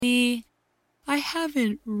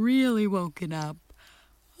haven't really woken up.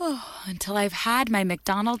 Until I've had my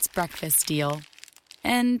McDonald's breakfast deal.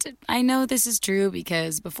 And I know this is true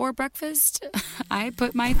because before breakfast, I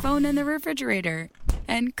put my phone in the refrigerator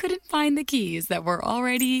and couldn't find the keys that were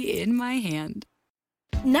already in my hand.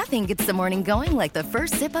 Nothing gets the morning going like the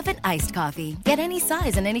first sip of an iced coffee. Get any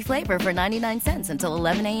size and any flavor for 99 cents until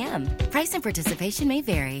 11 a.m. Price and participation may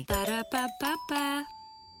vary. Ba-da-ba-ba-ba.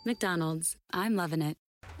 McDonald's, I'm loving it.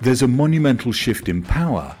 There's a monumental shift in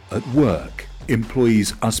power at work.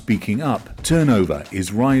 Employees are speaking up, turnover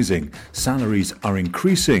is rising, salaries are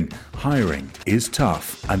increasing, hiring is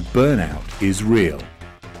tough, and burnout is real.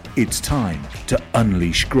 It's time to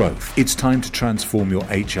unleash growth. It's time to transform your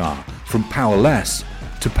HR from powerless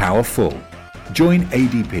to powerful. Join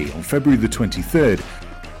ADP on February the 23rd.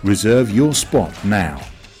 Reserve your spot now.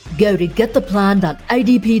 Go to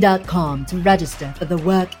gettheplan.adp.com to register for the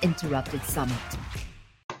Work Interrupted Summit.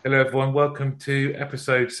 Hello everyone, welcome to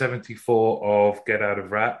episode 74 of Get Out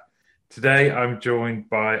of Wrap. Today I'm joined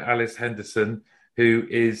by Alice Henderson, who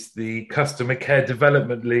is the Customer Care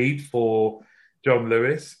Development Lead for John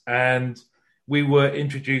Lewis, and we were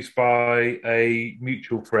introduced by a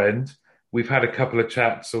mutual friend. We've had a couple of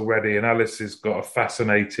chats already, and Alice has got a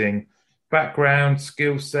fascinating background,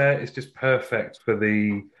 skill set. It's just perfect for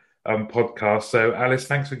the podcast. So Alice,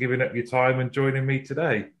 thanks for giving up your time and joining me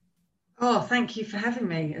today. Oh, thank you for having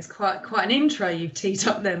me. It's quite an intro you've teed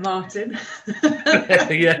up there, Martin.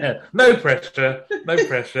 Yeah, no pressure.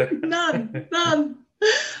 None.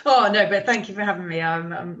 Oh no, but thank you for having me.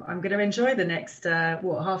 I'm going to enjoy the next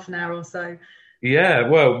half an hour or so. Yeah,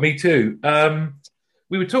 well, me too.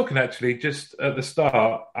 We were talking actually just at the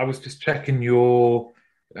start. I was just checking your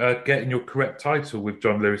getting your correct title with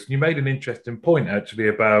John Lewis, and you made an interesting point actually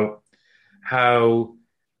about how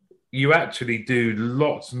you actually do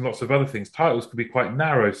lots and lots of other things. Titles can be quite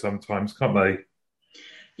narrow sometimes, can't they?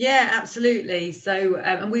 Yeah, absolutely. So,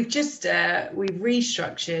 and we've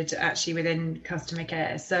restructured actually within customer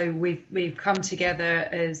care. So we've come together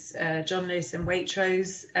as John Lewis and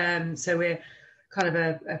Waitrose. So we're kind of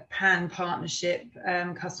a pan partnership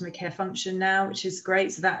customer care function now, which is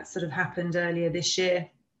great. So that sort of happened earlier this year.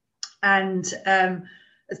 And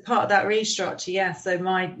as part of that restructure, so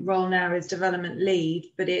my role now is development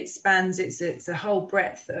lead, but it spans, it's a whole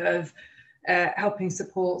breadth of helping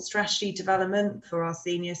support strategy development for our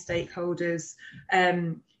senior stakeholders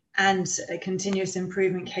and a continuous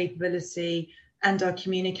improvement capability and our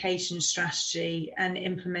communication strategy and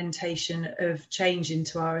implementation of change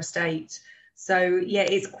into our estate. So, yeah,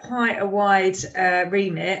 it's quite a wide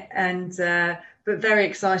remit and but very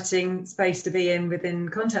exciting space to be in within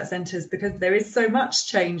contact centres because there is so much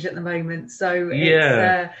change at the moment. So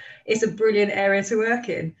it's a brilliant area to work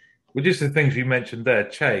in. Well, just the things you mentioned there,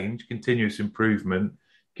 change, continuous improvement,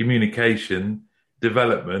 communication,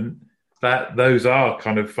 development, those are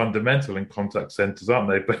kind of fundamental in contact centres, aren't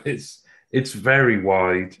they? But it's very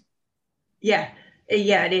wide. Yeah,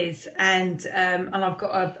 it is. And I've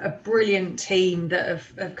got a brilliant team that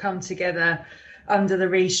have come together under the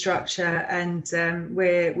restructure, and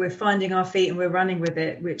we're finding our feet and we're running with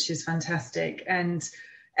it, which is fantastic. And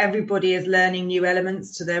everybody is learning new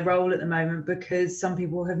elements to their role at the moment because some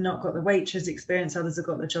people have not got the Waitrose experience, others have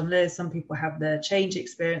got the John Lewis, some people have the change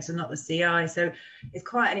experience and not the CI. So it's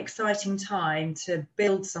quite an exciting time to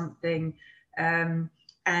build something and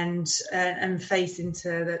face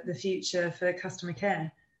into the future for customer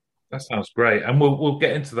care. That sounds great, and we'll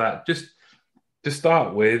get into that. Just to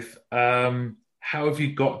start with, how have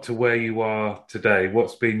you got to where you are today?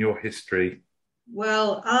 What's been your history?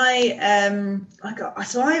 Well, I've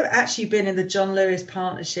actually been in the John Lewis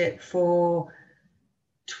partnership for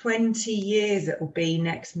 20 years. It will be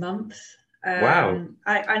next month. Wow.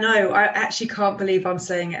 I know. I actually can't believe I'm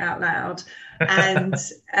saying it out loud. And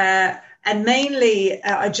and mainly,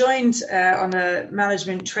 I joined on a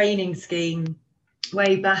management training scheme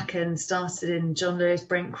way back and started in John Lewis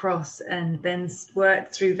Brent Cross and then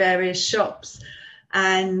worked through various shops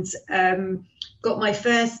and got my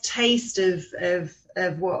first taste of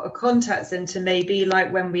what a contact centre may be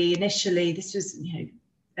like when we initially, this was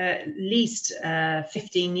at least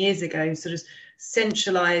 15 years ago, sort of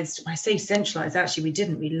centralised. I say centralised, actually we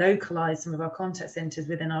didn't. We localised some of our contact centres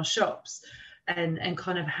within our shops and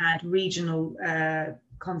kind of had regional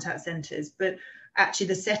contact centres. But actually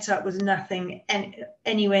the setup was nothing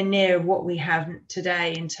anywhere near what we have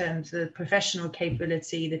today in terms of the professional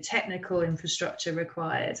capability, the technical infrastructure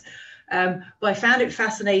required. But I found it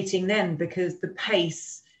fascinating then because the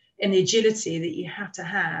pace and the agility that you have to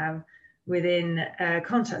have within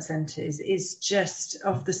contact centres is just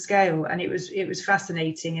off the scale, and it was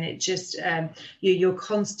fascinating, and it just you're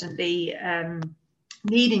constantly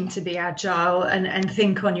needing to be agile and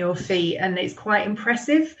think on your feet, and it's quite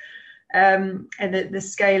impressive, and the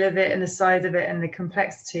scale of it and the size of it and the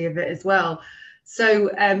complexity of it as well. So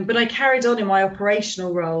but I carried on in my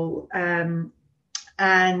operational role,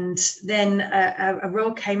 and then a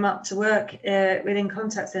role came up to work within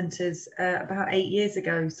contact centres about 8 years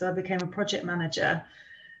ago. So I became a project manager,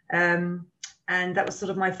 and that was sort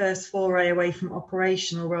of my first foray away from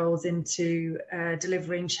operational roles into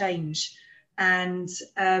delivering change. And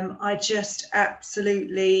I just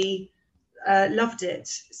absolutely loved it.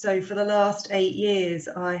 So for the last 8 years,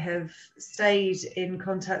 I have stayed in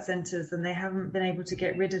contact centres, and they haven't been able to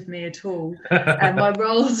get rid of me at all. And my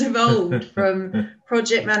roles evolved from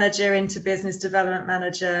project manager into business development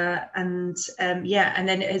manager, and and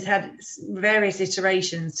then it has had various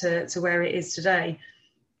iterations to where it is today.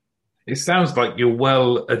 It sounds like you're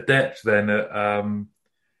well adept then at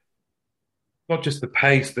not just the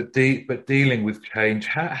pace, but dealing with change.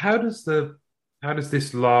 How does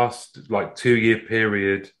this last 2 year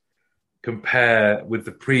period compare with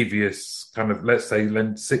the previous kind of, let's say,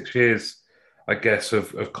 6 years, I guess,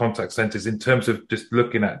 of contact centres in terms of just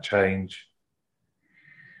looking at change?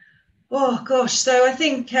 Oh gosh, so I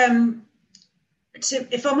think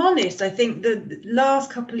if I'm honest, I think the last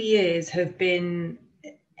couple of years have been,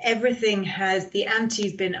 the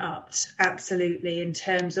ante's been upped, absolutely, in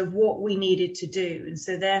terms of what we needed to do. And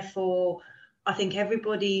so therefore, I think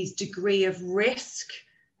everybody's degree of risk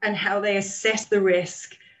and how they assess the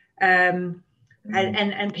risk, and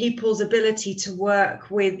people's ability to work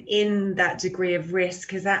within that degree of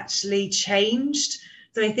risk has actually changed.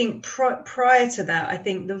 So I think prior to that, I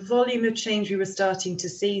think the volume of change we were starting to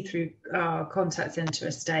see through our contact centre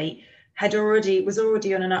estate was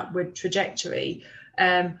already on an upward trajectory.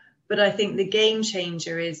 But I think the game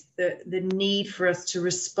changer is the need for us to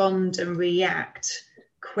respond and react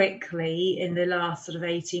quickly in the last sort of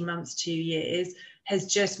 18 months, 2 years, has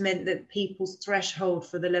just meant that people's threshold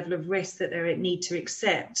for the level of risk that they need to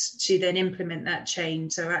accept to then implement that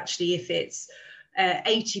change. So actually, if it's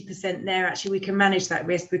 80% there, actually we can manage that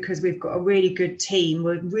risk because we've got a really good team.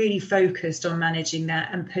 We're really focused on managing that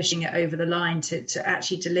and pushing it over the line to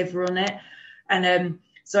actually deliver on it. And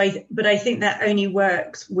but I think that only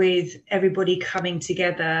works with everybody coming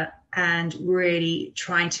together and really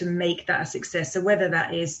trying to make that a success. So whether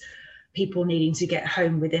that is people needing to get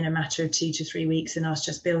home within a matter of 2 to 3 weeks and us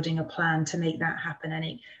just building a plan to make that happen,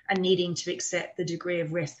 and needing to accept the degree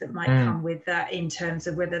of risk that might come with that, in terms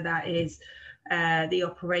of whether that is the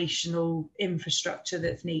operational infrastructure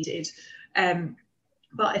that's needed.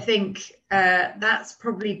 But I think that's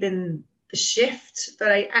probably been the shift.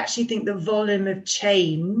 But I actually think the volume of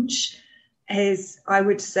change is, I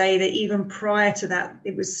would say that even prior to that,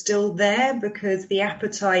 it was still there, because the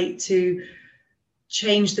appetite to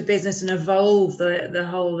change the business and evolve the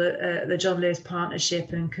whole the John Lewis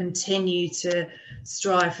partnership and continue to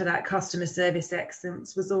strive for that customer service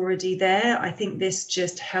excellence was already there. I think this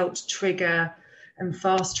just helped trigger and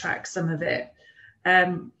fast track some of it.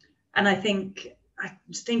 And I think, I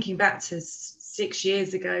was thinking back to 6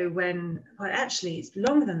 years ago when, well, actually it's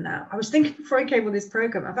longer than that. I was thinking before I came on this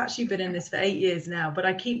program, I've actually been in this for 8 years now, but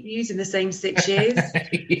I keep using the same 6 years.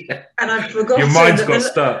 Yeah. And I've forgotten. Your mind's got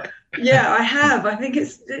stuck. Yeah, I have. I think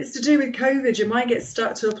it's to do with COVID. Your mind gets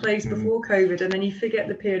stuck to a place before COVID, and then you forget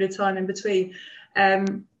the period of time in between.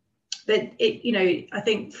 But I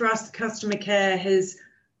think for us, customer care has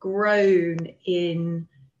grown in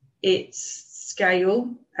its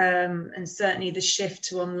scale, and certainly the shift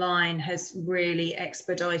to online has really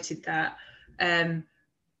expedited that.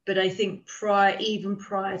 But I think even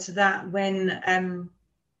prior to that, when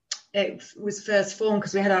it was first formed,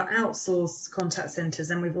 because we had our outsourced contact centres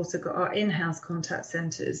and we've also got our in-house contact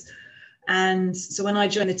centres. And so when I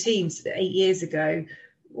joined the team 8 years ago,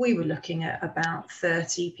 we were looking at about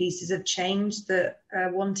 30 pieces of change that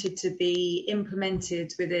wanted to be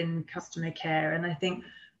implemented within customer care. And I think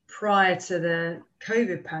prior to the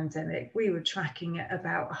COVID pandemic, we were tracking at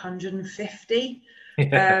about 150.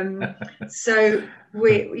 So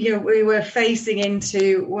we were facing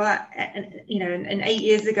into what, and 8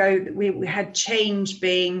 years ago we had change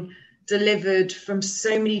being delivered from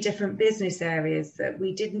so many different business areas that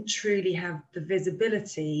we didn't truly have the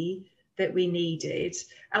visibility that we needed.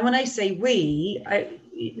 And when I say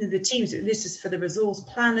the teams, this is for the resource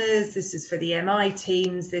planners, this is for the MI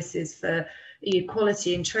teams, this is for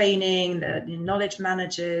quality and training, the knowledge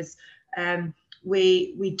managers.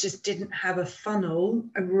 We just didn't have a funnel,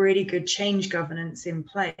 a really good change governance in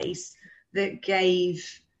place that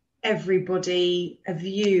gave everybody a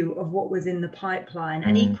view of what was in the pipeline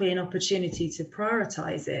and equally an opportunity to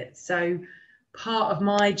prioritize it. So part of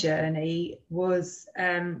my journey was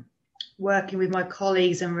working with my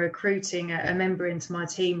colleagues and recruiting a member into my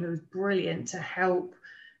team who was brilliant to help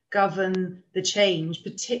govern the change,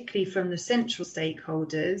 particularly from the central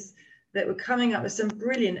stakeholders that were coming up with some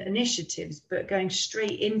brilliant initiatives, but going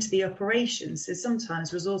straight into the operations. So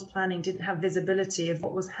sometimes resource planning didn't have visibility of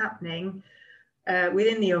what was happening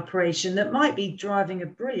within the operation that might be driving a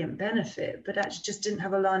brilliant benefit, but actually just didn't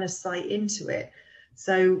have a line of sight into it.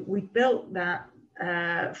 So we built that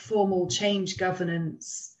formal change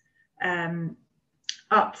governance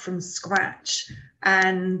up from scratch.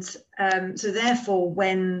 And so therefore,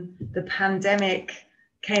 when the pandemic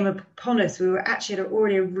came upon us, we were actually at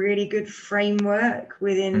already a really good framework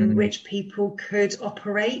within which people could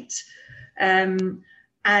operate.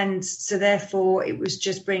 And so therefore, it was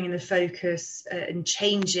just bringing the focus and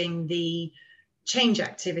changing the change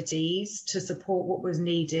activities to support what was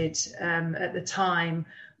needed at the time,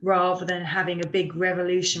 rather than having a big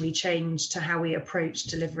revolutionary change to how we approach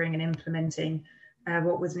delivering and implementing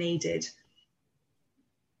what was needed.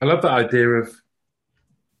 I love that idea of,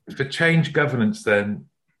 for change governance then,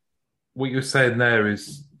 what you're saying there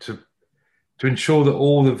is to ensure that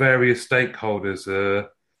all the various stakeholders are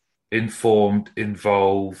informed,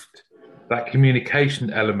 involved. That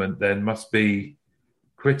communication element then must be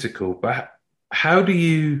critical. But how do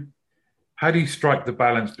you strike the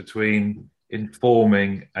balance between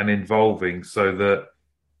informing and involving, so that,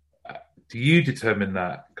 do you determine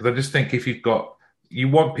that? Because I just think if you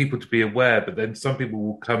want people to be aware, but then some people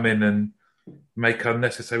will come in and make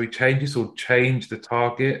unnecessary changes or change the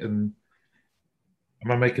target. And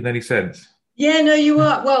am I making any sense? Yeah, no, you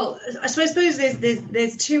are. Well, I suppose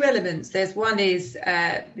there's two elements. There's one is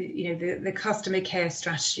the customer care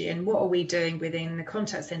strategy, and what are we doing within the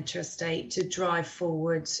contact centre estate to drive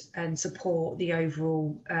forward and support the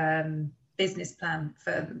overall business plan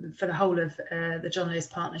for the whole of the John Lewis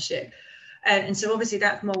partnership. And so obviously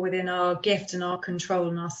that's more within our gift and our control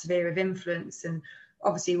and our sphere of influence, and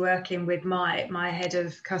obviously working with my head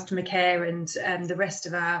of customer care and the rest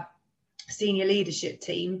of our senior leadership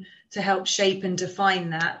team to help shape and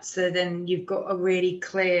define that. So then you've got a really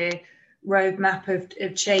clear roadmap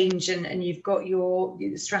of change, and you've got your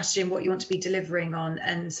strategy and what you want to be delivering on.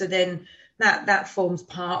 And so then that forms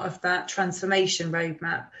part of that transformation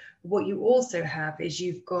roadmap. What you also have is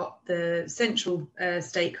you've got the central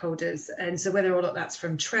stakeholders, and so whether or not that's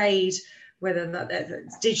from trade, whether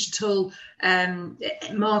that's digital,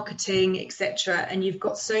 marketing, etc., and you've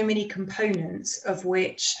got so many components of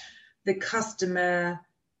which the customer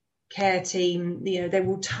care team, they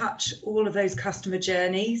will touch all of those customer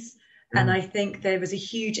journeys. And I think there was a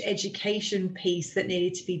huge education piece that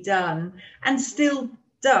needed to be done, and still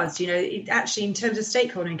does. It actually, in terms of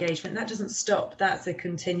stakeholder engagement, that doesn't stop. That's a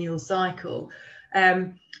continual cycle.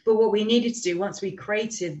 But what we needed to do once we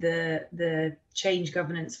created the change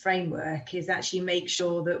governance framework is actually make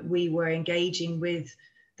sure that we were engaging with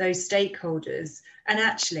those stakeholders. And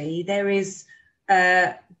actually, there is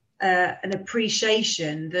an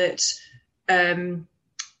appreciation that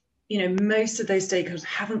most of those stakeholders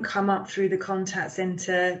haven't come up through the contact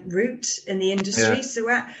centre route in the industry.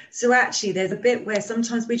 Yeah. So actually, there's a bit where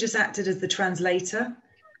sometimes we just acted as the translator.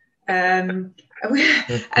 And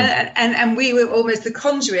we were almost the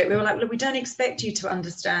conduit. We were like, look, we don't expect you to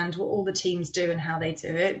understand what all the teams do and how they do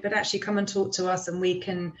it, but actually come and talk to us, and we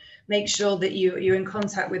can make sure that you're in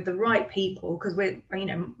contact with the right people, because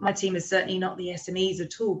my team is certainly not the SMEs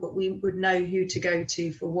at all, but we would know who to go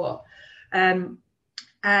to for what.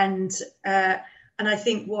 And I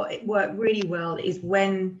think what it worked really well is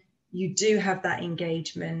when you do have that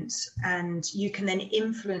engagement, and you can then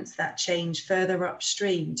influence that change further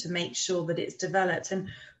upstream to make sure that it's developed. And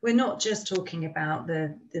we're not just talking about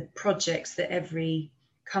the projects that every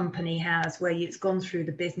company has where it's gone through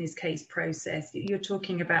the business case process. You're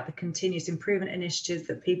talking about the continuous improvement initiatives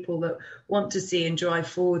that people that want to see and drive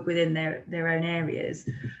forward within their own areas,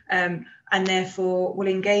 and therefore will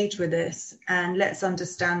engage with us and let's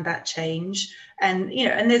understand that change. And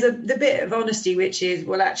and there's the bit of honesty, which is,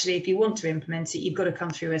 well, actually, if you want to implement it, you've got to come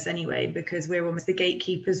through us anyway, because we're almost the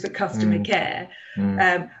gatekeepers for customer care.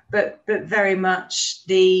 But very much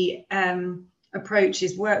the approach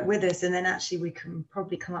is work with us, and then actually we can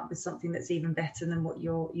probably come up with something that's even better than what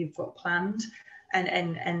you've got planned,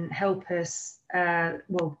 and help us,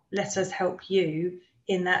 let us help you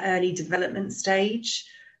in that early development stage,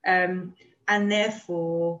 and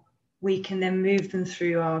therefore we can then move them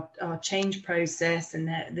through our change process, and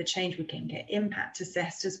the change, we can get impact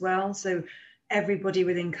assessed as well. So everybody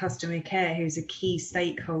within customer care who's a key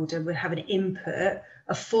stakeholder would have an input,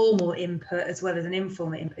 a formal input as well as an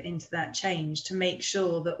informal input into that change, to make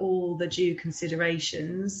sure that all the due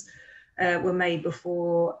considerations were made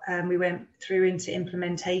before we went through into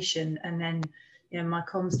implementation. And then, my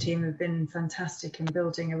comms team have been fantastic in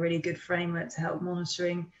building a really good framework to help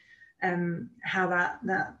monitoring how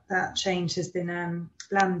that change has been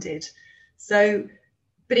landed. So,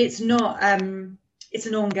 but it's not, it's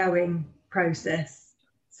an ongoing process.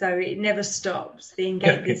 So it never stops.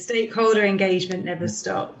 The stakeholder engagement never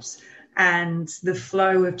stops, and the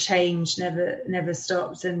flow of change never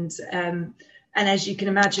stops. And as you can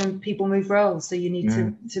imagine, people move roles, so you need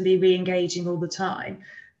to be re-engaging all the time.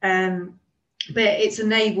 But it's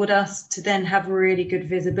enabled us to then have really good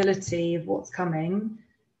visibility of what's coming,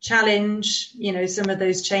 challenge, some of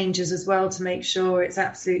those changes as well to make sure it's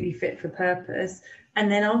absolutely fit for purpose, and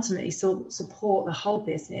then ultimately support the whole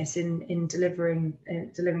business in delivering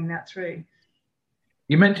that through.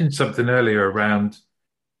 You mentioned something earlier around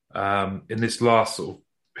in this last sort of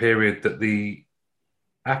period that the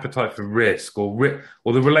appetite for risk or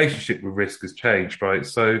the relationship with risk has changed, right?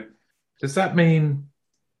 So does that mean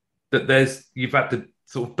that you've had to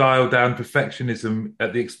sort of dial down perfectionism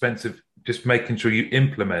at the expense of just making sure you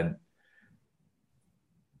implement?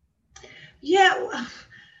 Yeah,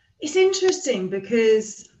 it's interesting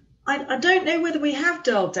because I don't know whether we have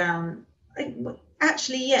dialed down.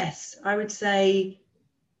 Actually, yes, I would say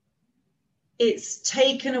it's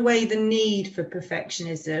taken away the need for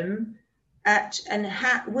perfectionism.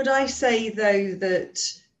 Would I say, though, that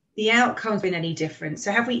the outcome's been any different?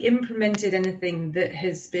 So have we implemented anything that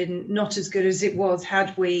has been not as good as it was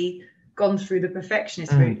had we gone through the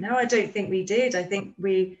perfectionist route? No, I don't think we did. I think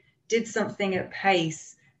we did something at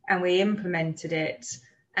pace and we implemented it.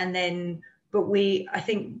 I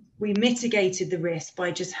think we mitigated the risk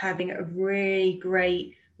by just having a really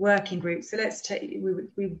great working group. So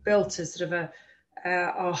we built a sort of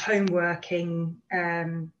our home working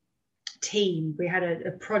team. We had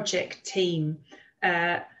a project team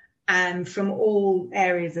and from all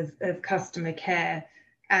areas of customer care,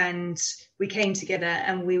 and we came together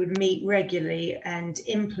and we would meet regularly and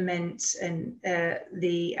implement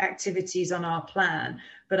the activities on our plan.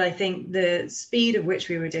 But I think the speed at which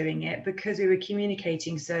we were doing it, because we were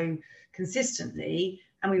communicating so consistently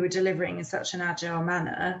and we were delivering in such an agile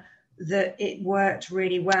manner, that it worked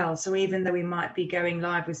really well. So even though we might be going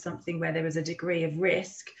live with something where there was a degree of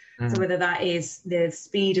risk, so whether that is the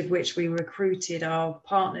speed of which we recruited our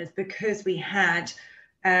partners, because we had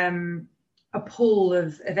a pool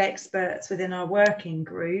of experts within our working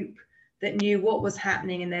group that knew what was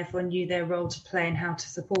happening and therefore knew their role to play and how to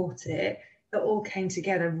support it, that all came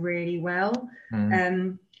together really well.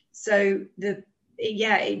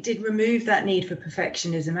 It did remove that need for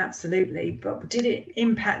perfectionism, absolutely. But did it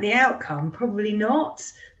impact the outcome? Probably not,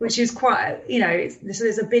 which is quite,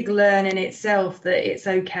 there's a big learn in itself that it's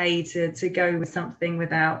okay to go with something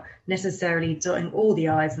without necessarily dotting all the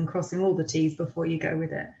I's and crossing all the T's before you go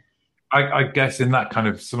with it. I guess in that kind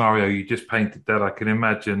of scenario you just painted there, I can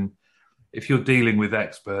imagine if you're dealing with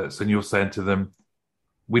experts and you're saying to them,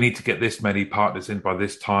 we need to get this many partners in by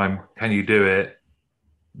this time, can you do it?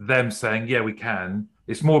 Them saying, yeah, we can.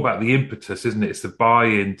 It's more about the impetus, isn't it? It's the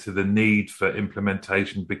buy-in to the need for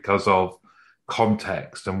implementation because of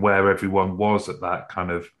context and where everyone was at that kind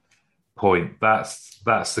of point. That's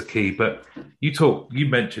the key. But you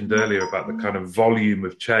mentioned earlier about the kind of volume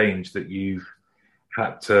of change that you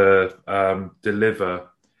had to deliver.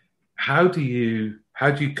 How do you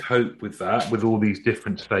cope with that, with all these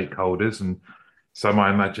different stakeholders? And some, I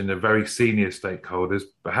imagine, are very senior stakeholders,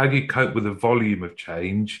 but how do you cope with the volume of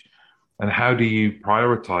change, and how do you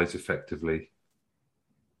prioritize effectively?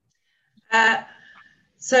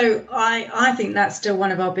 So I think that's still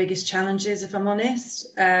one of our biggest challenges, if I'm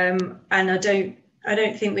honest. And I don't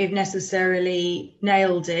think we've necessarily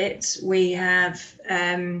nailed it. We have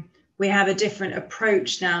a different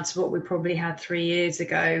approach now to what we probably had 3 years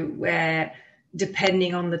ago, where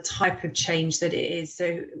depending on the type of change that it is.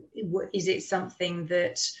 So is it something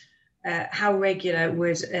that, how regular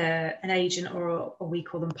would an agent or we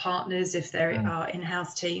call them partners if they're our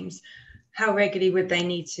in-house teams, how regularly would they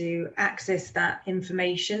need to access that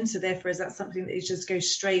information? So therefore, is that something that just goes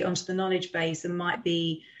straight onto the knowledge base and might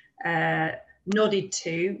be nodded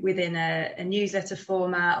to within a newsletter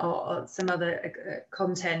format or some other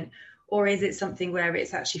content? Or is it something where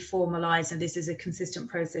it's actually formalized and this is a consistent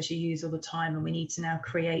process you use all the time, and we need to now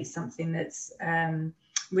create something that's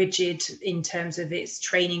rigid in terms of its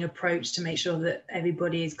training approach to make sure that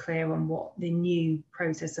everybody is clear on what the new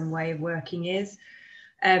process and way of working is?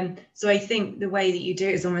 So I think the way that you do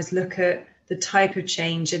it is almost look at the type of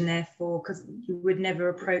change, and therefore, because you would never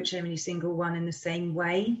approach any single one in the same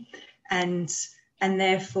way, and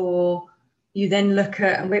therefore you then look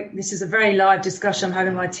at, and this is a very live discussion I'm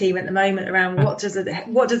having with my team at the moment around what does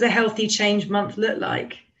a healthy change month look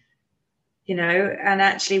like, you know, and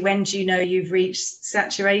actually when do you know you've reached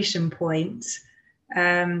saturation point,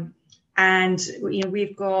 and you know,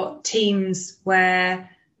 we've got teams where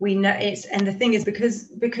we know it's, and the thing is, because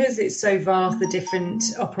it's so vast, the different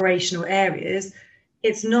operational areas,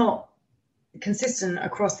 it's not consistent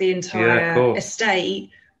across the entire estate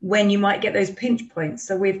when you might get those pinch points.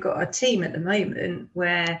 So we've got a team at the moment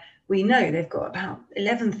where we know they've got about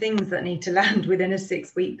 11 things that need to land within a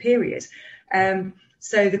 6-week period.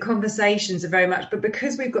 So the conversations are very much, but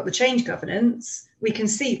because we've got the change governance, we can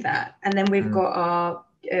see that. And then we've got our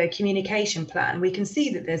communication plan. We can see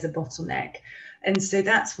that there's a bottleneck. And so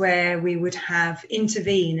that's where we would have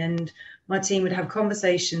intervene, and my team would have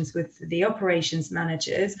conversations with the operations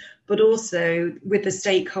managers, but also with the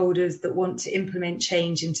stakeholders that want to implement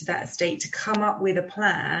change into that estate, to come up with a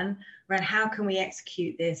plan around how can we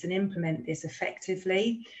execute this and implement this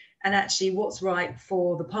effectively, and actually what's right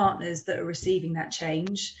for the partners that are receiving that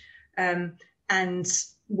change, and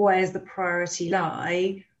where's the priority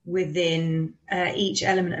lie within each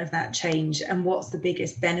element of that change, and what's the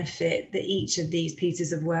biggest benefit that each of these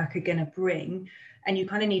pieces of work are going to bring. And you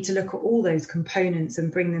kind of need to look at all those components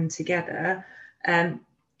and bring them together. So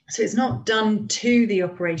it's not done to the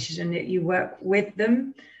operation, that you work with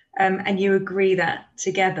them and you agree that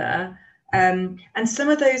together. And some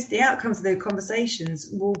of those, the outcomes of those conversations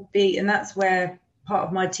will be, and that's where part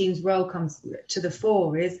of my team's role comes to the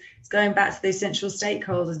fore, is it's going back to those central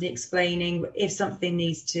stakeholders and explaining if something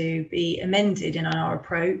needs to be amended in our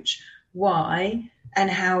approach, why, and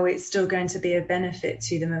how it's still going to be a benefit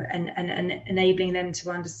to them, and enabling them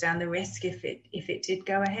to understand the risk if it did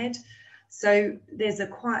go ahead. So there's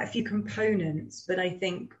quite a few components, but I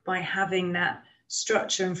think by having that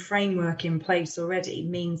structure and framework in place already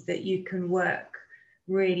means that you can work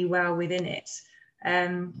really well within it.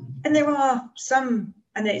 And there are some,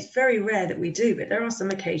 and it's very rare that we do, but there are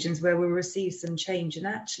some occasions where we'll receive some change and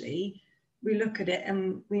actually we look at it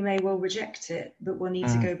and we may well reject it, but we'll need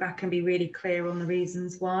to go back and be really clear on the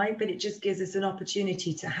reasons why. But it just gives us an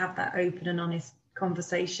opportunity to have that open and honest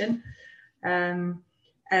conversation,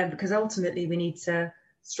 because ultimately we need to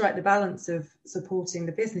strike the balance of supporting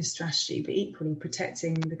the business strategy, but equally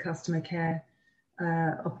protecting the customer care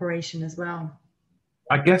operation as well.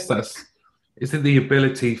 I guess is it the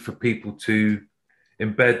ability for people to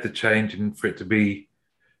embed the change and for it to be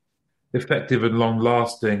effective and long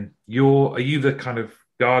lasting? Are you the kind of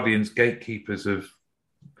guardians, gatekeepers of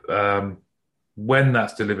when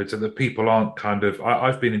that's delivered, so that people aren't kind of,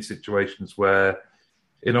 I've been in situations where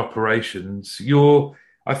in operations,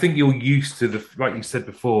 I think you're used to like you said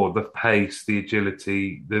before, the pace, the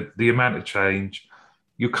agility, the amount of change.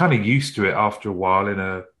 You're kind of used to it after a while in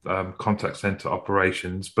a contact center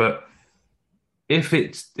operations. But if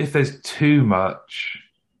there's too much,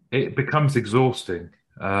 it becomes exhausting.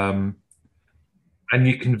 And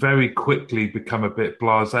you can very quickly become a bit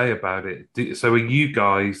blasé about it. So are you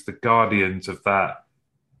guys the guardians of that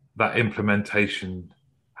implementation,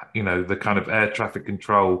 you know, the kind of air traffic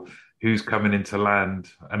control, who's coming into land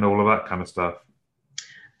and all of that kind of stuff?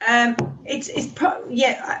 I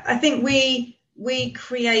think we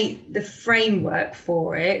create the framework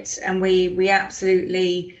for it, and we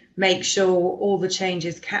absolutely make sure all the change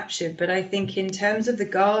is captured. But I think in terms of the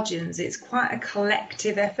guardians, it's quite a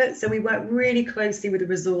collective effort. So we work really closely with the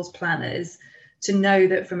resource planners to know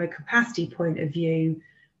that from a capacity point of view,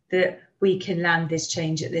 that we can land this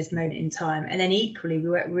change at this moment in time. And then equally, we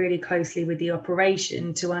work really closely with the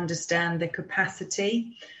operation to understand the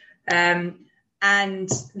capacity. And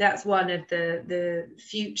that's one of the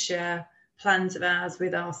future plans of ours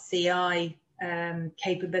with our CI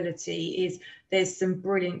capability. Is there's some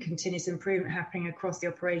brilliant continuous improvement happening across the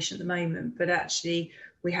operation at the moment, but actually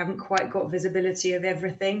we haven't quite got visibility of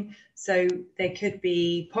everything. So there could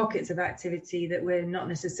be pockets of activity that we're not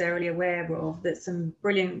necessarily aware of, that some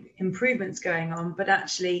brilliant improvements going on, but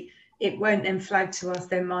actually it won't then flag to us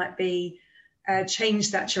there might be change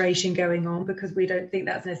saturation going on, because we don't think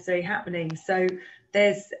that's necessarily happening. So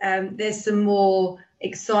there's some more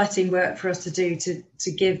exciting work for us to do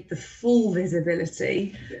to give the full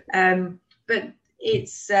visibility. But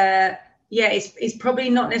it's probably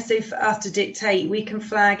not necessarily for us to dictate. We can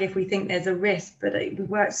flag if we think there's a risk, but we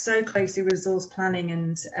work so closely with resource planning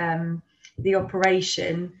and the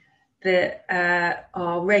operation that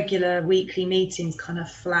our regular weekly meetings kind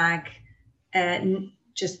of flag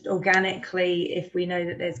just organically if we know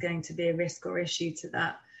that there's going to be a risk or issue to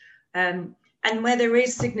that. And where there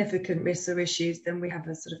is significant risks or issues, then we have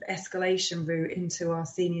a sort of escalation route into our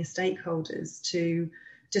senior stakeholders to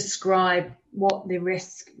describe what the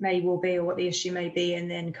risk may well be or what the issue may be, and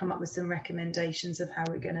then come up with some recommendations of how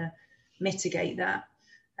we're going to mitigate that.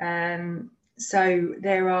 So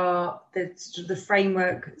there are the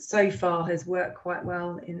framework so far has worked quite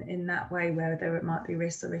well in that way, where there might be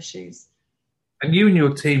risks or issues. And you and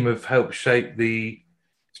your team have helped shape the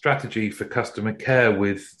strategy for customer care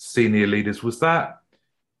with senior leaders. Was that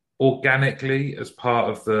organically as part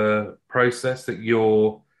of the process that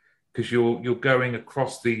because you're going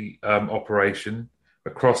across the operation,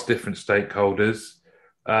 across different stakeholders?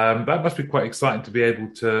 That must be quite exciting to be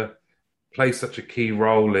able to play such a key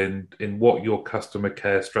role in what your customer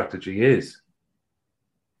care strategy is.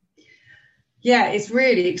 Yeah, it's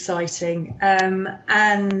really exciting.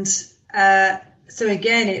 So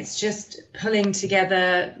again, it's just pulling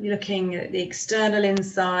together, looking at the external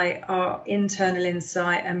insight, our internal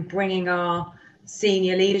insight, and bringing our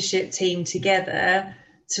senior leadership team together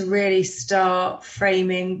to really start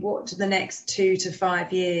framing what do the next 2 to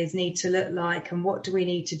 5 years need to look like, and what do we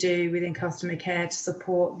need to do within customer care to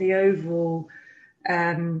support the overall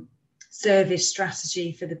service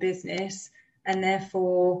strategy for the business, and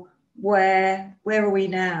therefore where are we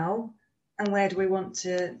now and where do we want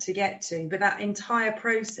to get to. But that entire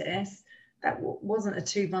process, that wasn't a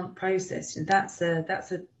 2-month process. That's a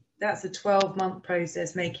 12-month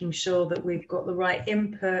process, making sure that we've got the right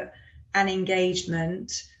input and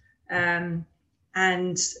engagement, and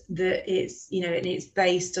that it's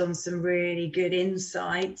based on some really good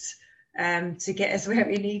insights to get us where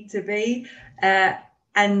we need to be.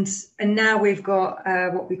 And now we've got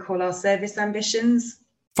what we call our service ambitions.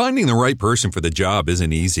 Finding the right person for the job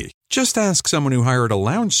isn't easy. Just ask someone who hired a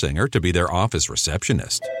lounge singer to be their office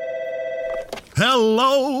receptionist.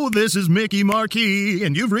 Hello, this is Mickey Marquis,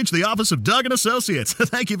 and you've reached the office of Doug & Associates.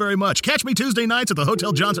 Thank you very much. Catch me Tuesday nights at the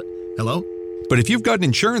Hotel Johnson. Hello? But if you've got an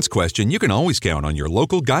insurance question, you can always count on your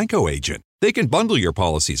local Geico agent. They can bundle your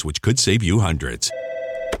policies, which could save you hundreds.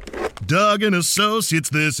 Doug & Associates,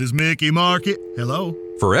 this is Mickey Marquis. Hello?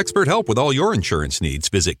 For expert help with all your insurance needs,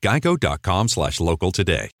 visit geico.com/local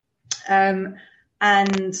today. And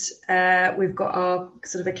we've got our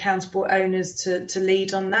sort of accountable owners to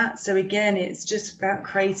lead on that. So again, it's just about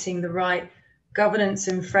creating the right governance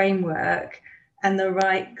and framework and the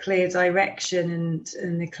right clear direction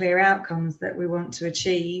and the clear outcomes that we want to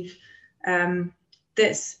achieve.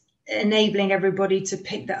 That's enabling everybody to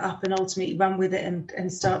pick that up and ultimately run with it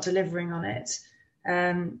and start delivering on it.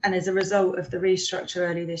 And as a result of the restructure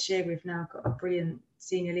early this year, we've now got a brilliant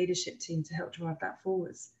senior leadership team to help drive that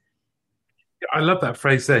forwards. I love that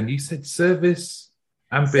phrase then. You said service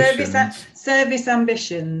ambitions. Service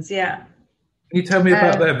ambitions, yeah. Can you tell me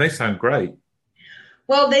about them? They sound great.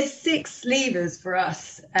 Well, there's 6 levers for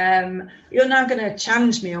us. You're now going to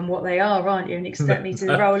challenge me on what they are, aren't you? And expect me to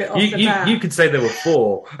roll it off the bat. You could say there were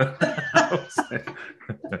 4.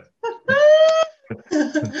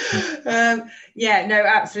 Yeah, no,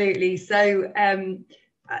 absolutely. So,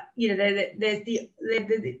 there's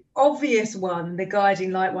the obvious one, the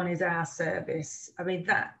guiding light one is our service. I mean,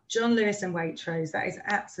 that John Lewis and Waitrose, that is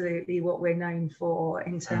absolutely what we're known for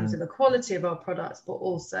in terms of the quality of our products, but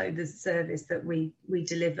also the service that we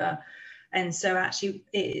deliver. And so actually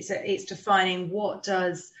it's defining what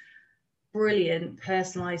does brilliant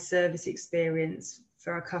personalized service experience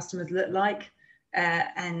for our customers look like,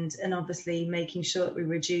 and obviously making sure that we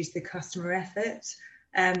reduce the customer effort.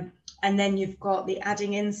 And then you've got the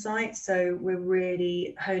adding insight. So we're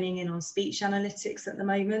really honing in on speech analytics at the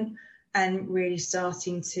moment and really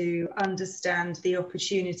starting to understand the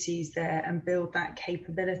opportunities there and build that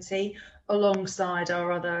capability alongside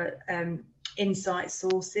our other insight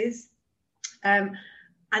sources. And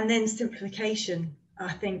then simplification.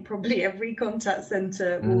 I think probably every contact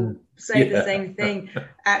centre will say the same thing.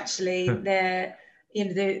 Actually,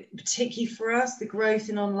 particularly for us, the growth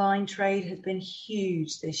in online trade has been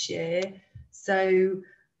huge this year. So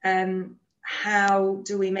how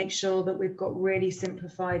do we make sure that we've got really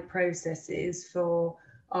simplified processes for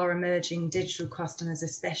our emerging digital customers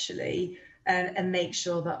especially, and make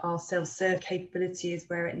sure that our self-serve capability is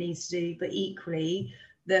where it needs to be, but equally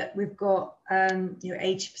that we've got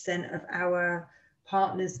 80% of our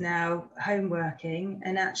partners now home working,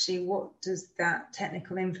 and actually what does that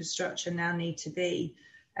technical infrastructure now need to be,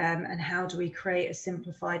 and how do we create a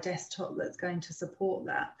simplified desktop that's going to support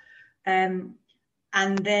that, and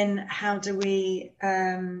then how do we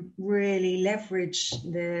really leverage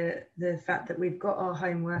the fact that we've got our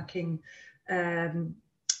home working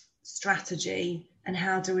strategy and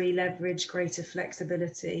how do we leverage greater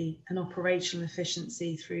flexibility and operational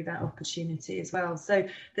efficiency through that opportunity as well. So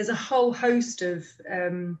there's a whole host of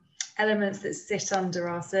elements that sit under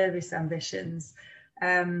our service ambitions.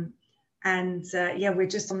 We're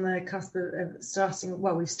just on the cusp of starting.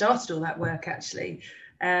 Well, we've started all that work actually,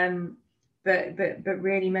 but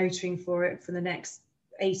really motoring for it for the next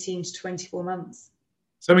 18 to 24 months.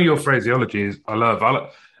 Some of your phraseology is I love.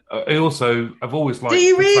 I've always liked. Do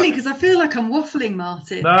you really? Because I feel like I'm waffling,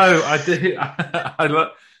 Martin. No, I do. I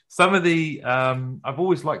love some of the. I've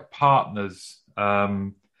always liked partners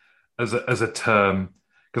as a term.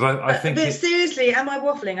 Because I think. But seriously, am I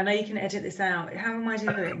waffling? I know you can edit this out. How am I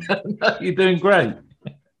doing? No, you're doing great.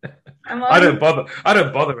 I don't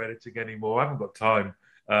bother editing anymore. I haven't got time.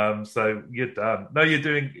 So you're done. No, you're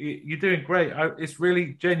doing great. It's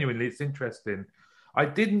really genuinely, it's interesting. I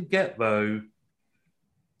didn't get though.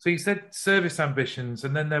 So you said service ambitions,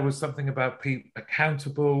 and then there was something about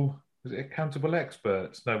accountable. Was it accountable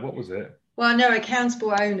experts? No, what was it? Well, no,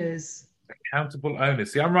 accountable owners. Accountable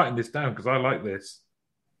owners. See, I'm writing this down because I like this.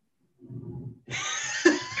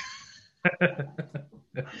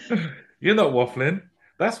 You're not waffling.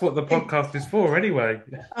 That's what the podcast is for anyway.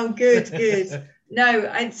 Oh, good.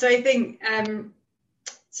 No, so I think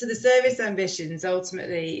so the service ambitions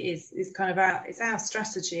ultimately is kind of our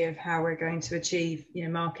strategy of how we're going to achieve,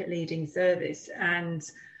 market leading service. And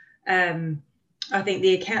I think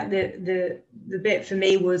the bit for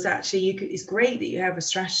me was actually it's great that you have a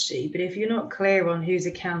strategy, but if you're not clear on who's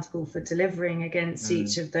accountable for delivering against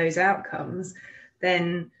each of those outcomes,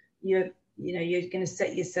 then you're going to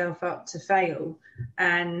set yourself up to fail.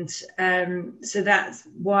 And so that's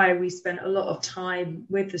why we spent a lot of time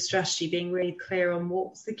with the strategy being really clear on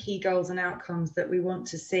what's the key goals and outcomes that we want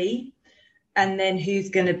to see, and then who's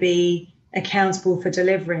going to be accountable for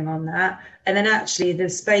delivering on that. And then actually the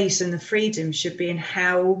space and the freedom should be in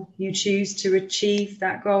how you choose to achieve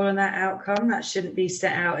that goal and that outcome. That shouldn't be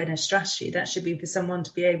set out in a strategy. That should be for someone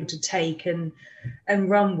to be able to take and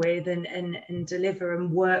run with and deliver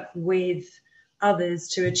and work with others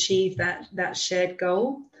to achieve that shared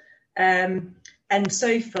goal. And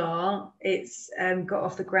so far it's got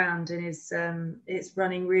off the ground and it's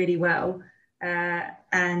running really well.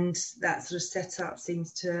 And that sort of setup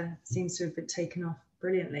seems to have been taken off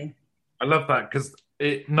brilliantly. I love that because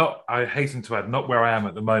I hasten to add, not where I am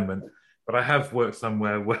at the moment, but I have worked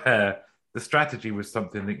somewhere where the strategy was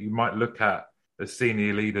something that you might look at as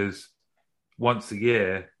senior leaders once a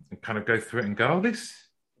year and kind of go through it and go, oh, this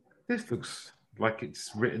looks like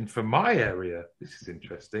it's written for my area. This is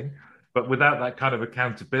interesting. But without that kind of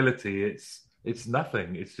accountability, it's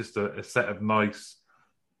nothing. It's just a set of nice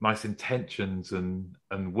intentions and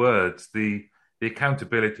words. The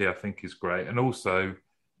accountability, I think, is great. And also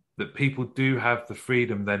that people do have the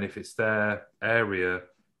freedom then, if it's their area,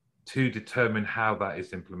 to determine how that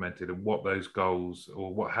is implemented and what those goals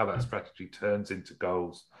or how that strategy turns into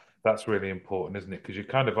goals. That's really important, isn't it? Because you're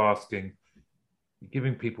kind of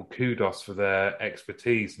giving people kudos for their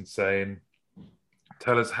expertise and saying,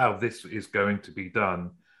 tell us how this is going to be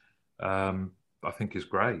done. I think is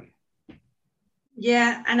great.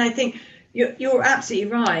 Yeah, and I think you're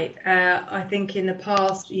absolutely right. I think in the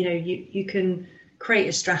past, you can create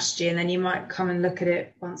a strategy and then you might come and look at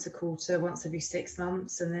it once a quarter, once every 6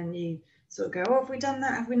 months, and then you sort of go, oh, have we done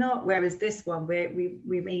that? Have we not? Whereas this one, we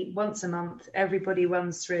meet once a month, everybody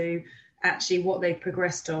runs through actually what they've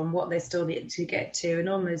progressed on, what they still need to get to, and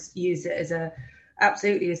almost use it as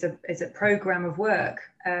a program of work.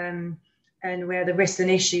 And where the risks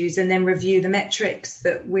and issues, and then review the metrics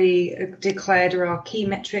that we declared are our key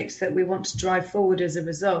metrics that we want to drive forward as a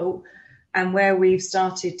result. And where we've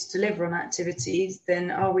started to deliver on activities,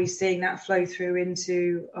 then are we seeing that flow through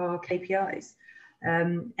into our KPIs?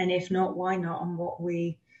 And if not, why not? And what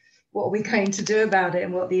are we going to do about it,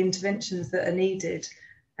 and what are the interventions that are needed?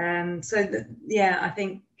 I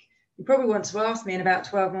think you probably want to ask me in about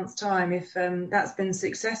 12 months' time if that's been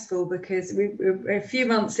successful, because we're a few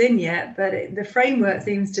months in yet, but the framework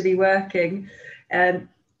seems to be working. The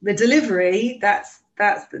delivery, that's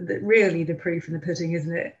really the proof in the pudding,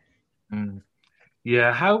 isn't it? Mm.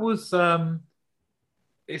 Yeah. How was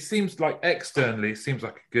it seems like externally, it seems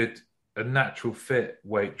like a natural fit,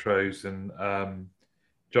 Waitrose and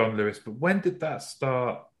John Lewis. But when did that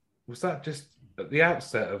start? Was that just at the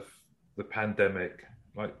outset of the pandemic?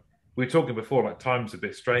 Like, we were talking before, like time's a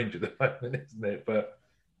bit strange at the moment, isn't it? But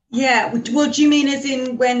yeah, what do you mean as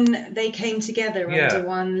in when they came together under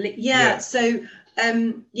one? Yeah. So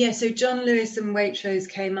John Lewis and Waitrose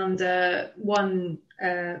came under one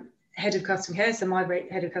head of customer care. So my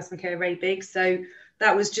head of customer care, Ray Biggs. So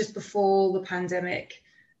that was just before the pandemic.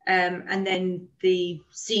 And then the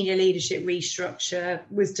senior leadership restructure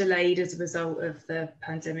was delayed as a result of the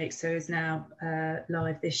pandemic, so is now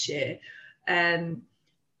live this year. But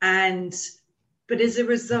as a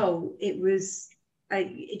result,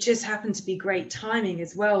 it just happened to be great timing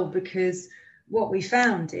as well, because what we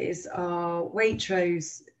found is our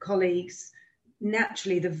Waitrose colleagues,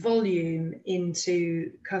 naturally the volume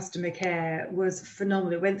into customer care was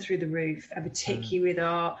phenomenal. It went through the roof, and particularly with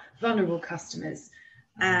our vulnerable customers.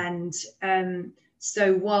 And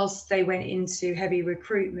so whilst they went into heavy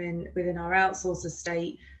recruitment within our outsource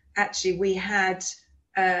estate, actually we had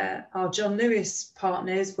our John Lewis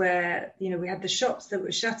partners where, we had the shops that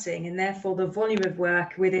were shutting, and therefore the volume of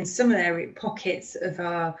work within some area pockets of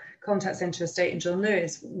our contact centre estate in John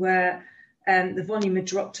Lewis where the volume had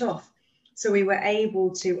dropped off. So we were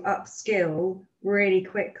able to upskill really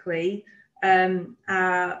quickly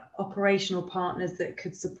our operational partners that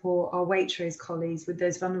could support our Waitrose colleagues with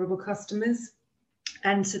those vulnerable customers.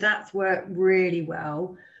 And so that's worked really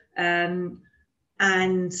well. And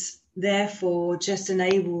therefore just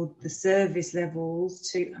enabled the service levels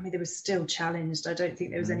to, they were still challenged. I don't think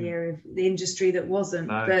there was any area of the industry that wasn't,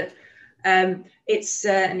 but it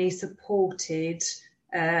certainly supported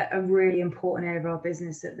a really important area of our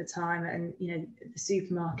business at the time. And, the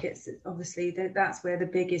supermarkets, obviously that's where the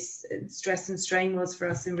biggest stress and strain was for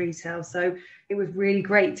us in retail. So it was really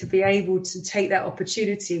great to be able to take that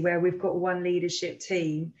opportunity where we've got one leadership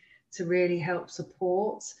team to really help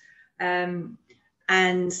support. And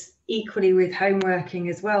equally with home working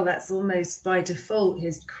as well, that's almost by default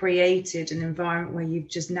has created an environment where you've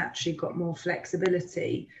just naturally got more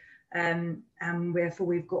flexibility. And therefore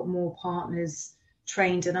we've got more partners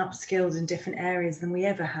trained and upskilled in different areas than we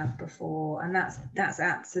ever have before. And that's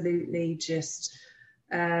absolutely just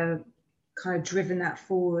kind of driven that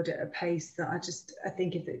forward at a pace that I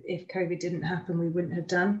think if COVID didn't happen, we wouldn't have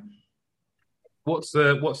done. What's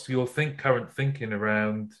your current thinking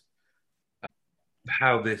around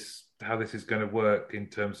how this is going to work in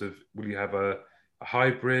terms of, will you have a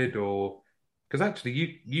hybrid, or because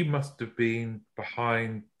actually you must have been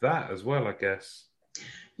behind that as well, I guess.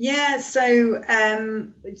 Yeah, so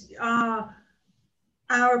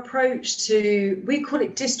our approach we call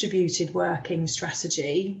it distributed working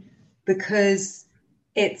strategy, because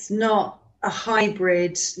it's not a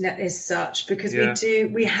hybrid as such, because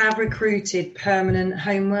we have recruited permanent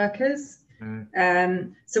home workers.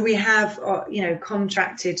 So we have,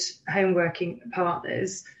 contracted home working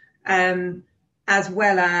partners, as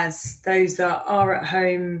well as those that are at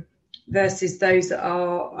home versus those that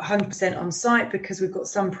are 100% on site, because we've got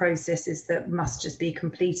some processes that must just be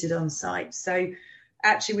completed on site. So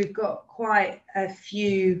actually we've got quite a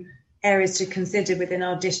few areas to consider within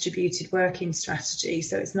our distributed working strategy.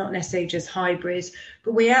 So it's not necessarily just hybrid,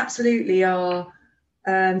 but we absolutely are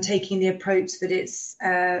taking the approach that it's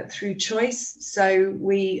through choice. So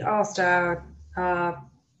we asked our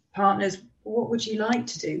partners, what would you like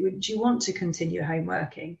to do? Would you want to continue home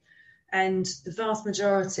working? And the vast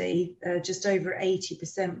majority, just over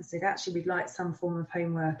 80%, said actually we'd like some form of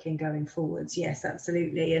home working going forwards. Yes,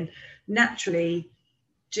 absolutely. And naturally,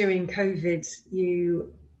 during COVID,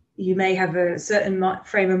 you may have a certain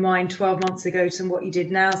frame of mind 12 months ago to what you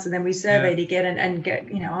did now. So then we surveyed again and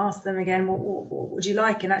asked them again, what would you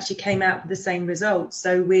like? And actually came out with the same results.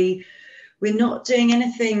 So we're not doing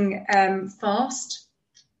anything fast,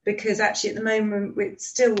 because actually at the moment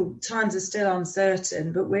times are still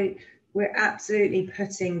uncertain, but we're absolutely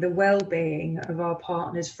putting the well-being of our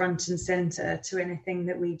partners front and centre to anything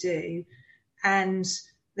that we do. And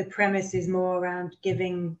the premise is more around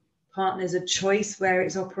giving partners a choice where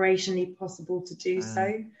it's operationally possible to do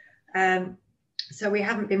so. So we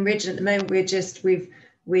haven't been rigid at the moment. We've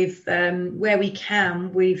where we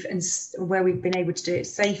can, where we've been able to do it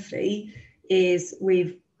safely, is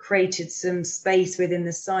we've created some space within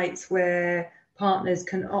the sites where partners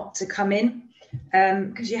can opt to come in.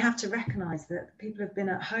 Because you have to recognise that people have been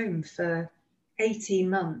at home for 18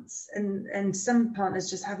 months and some partners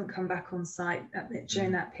just haven't come back on site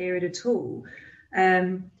during that period at all.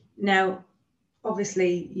 Now,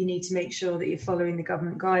 obviously, you need to make sure that you're following the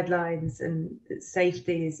government guidelines and that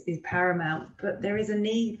safety is paramount, but there is a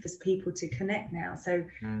need for people to connect now. So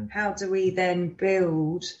how do we then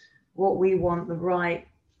build what we want the right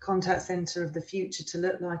contact centre of the future to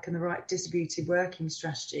look like and the right distributed working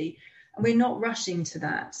strategy? And we're not rushing to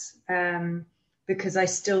that, because I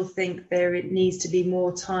still think it needs to be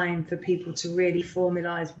more time for people to really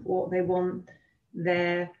formalise what they want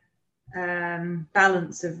their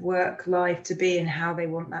balance of work life to be and how they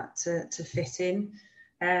want that to fit in.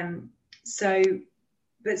 But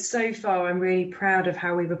so far I'm really proud of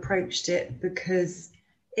how we've approached it, because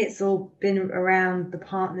it's all been around the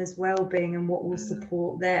partner's well-being and what will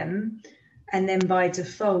support them. And then by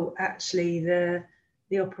default, actually, the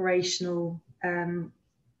operational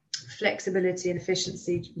flexibility and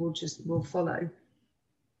efficiency will follow.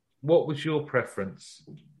 What was your preference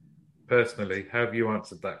personally? How have you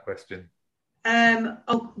answered that question?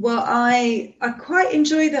 Well, I quite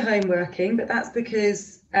enjoy the home working, but that's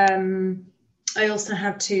because I also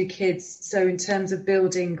have 2 kids. So in terms of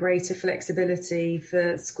building greater flexibility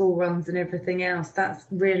for school runs and everything else, that's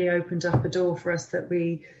really opened up a door for us that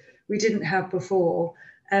we didn't have before.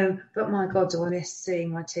 But my God, do I miss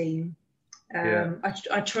seeing my team.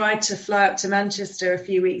 I tried to fly up to Manchester a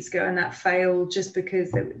few weeks ago and that failed just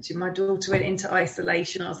because my daughter went into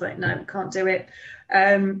isolation. I was like, no, can't do it.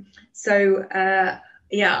 I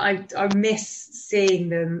miss seeing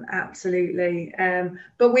them, absolutely.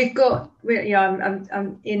 But I'm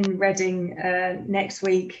in Reading next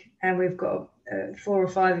week, and we've got 4 or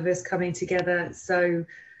 5 of us coming together. So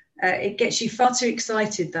it gets you far too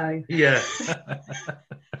excited, though. Yeah.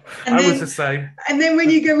 I was the same. And then when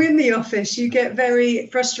you go in the office, you get very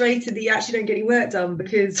frustrated that you actually don't get any work done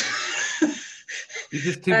because you're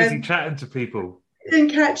just too busy chatting to people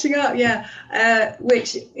and catching up.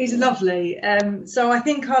 Which is lovely. So I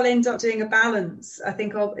think I'll end up doing a balance. I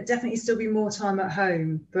think I'll definitely still be more time at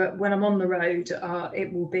home, but when I'm on the road,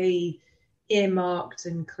 it will be earmarked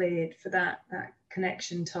and cleared for that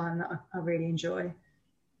connection time that I really enjoy.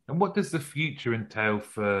 And what does the future entail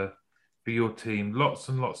for your team? Lots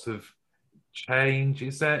and lots of change.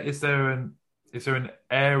 Is there an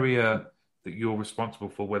area that you're responsible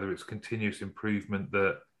for, whether it's continuous improvement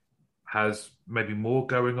that has maybe more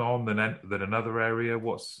going on than another area?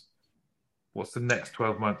 What's the next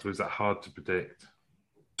 12 months, or is that hard to predict?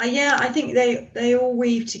 I think they all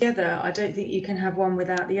weave together. I don't think you can have one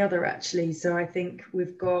without the other, actually. So I think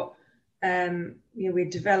we've got we're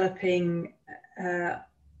developing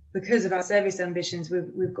because of our service ambitions.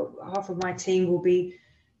 We've got half of my team will be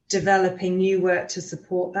developing new work to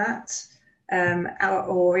support that,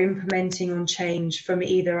 or implementing on change from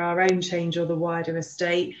either our own change or the wider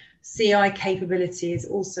estate. CI capability is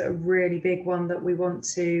also a really big one that we want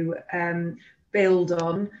to build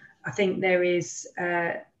on. I think there is.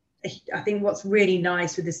 I think what's really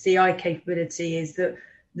nice with the CI capability is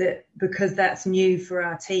that because that's new for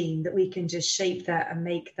our team, that we can just shape that and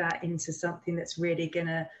make that into something that's really going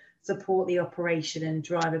to support the operation and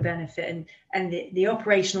drive a benefit. And the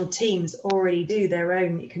operational teams already do their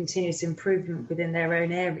own continuous improvement within their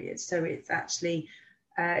own areas. So it's actually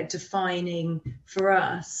defining for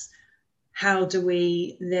us, how do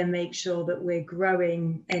we then make sure that we're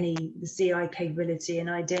growing the CI capability and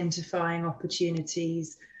identifying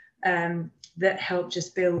opportunities that help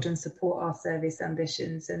just build and support our service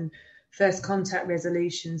ambitions. And first contact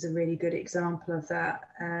resolution is a really good example of that.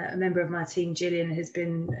 A member of my team, Gillian, has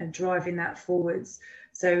been driving that forwards.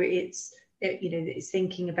 So it's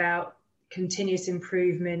thinking about continuous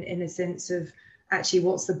improvement in a sense of actually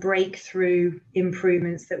what's the breakthrough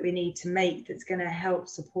improvements that we need to make that's going to help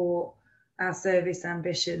support our service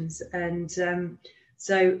ambitions. And then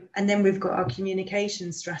we've got our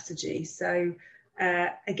communication strategy. So as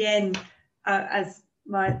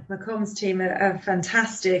my comms team are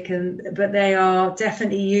fantastic, but they are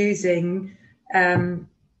definitely using some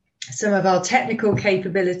of our technical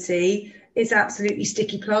capability. It's absolutely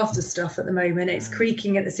sticky plaster stuff at the moment. It's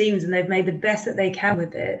creaking at the seams, and they've made the best that they can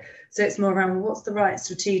with it. So it's more around what's the right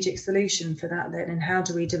strategic solution for that then, and how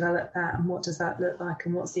do we develop that, and what does that look like,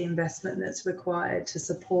 and what's the investment that's required to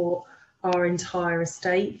support our entire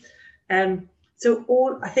estate. So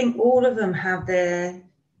I think all of them have their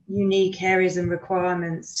unique areas and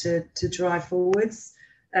requirements to drive forwards.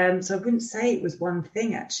 So I wouldn't say it was one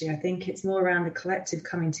thing, actually. I think it's more around the collective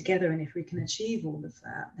coming together. And if we can achieve all of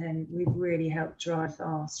that, then we've really helped drive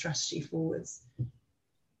our strategy forwards.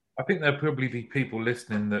 I think there'll probably be people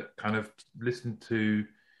listening that kind of listen to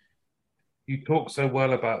you talk so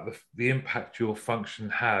well about the impact your function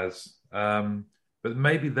has, but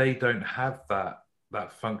maybe they don't have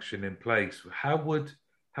that function in place. How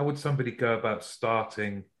would somebody go about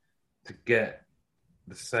starting to get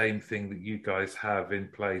the same thing that you guys have in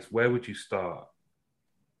place? Where would you start?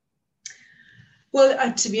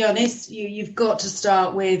 Well, to be honest, you've got to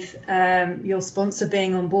start with your sponsor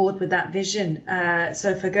being on board with that vision. So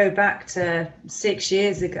if I go back to 6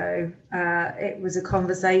 years ago, it was a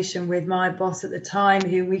conversation with my boss at the time,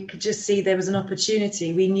 who we could just see there was an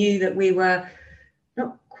opportunity. We knew that we were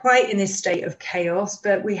not quite in this state of chaos,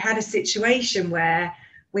 but we had a situation where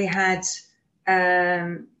we had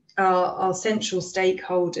our central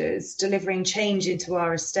stakeholders delivering change into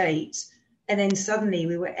our estate, then suddenly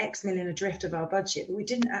we were X million adrift of our budget, but we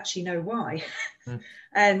didn't actually know why.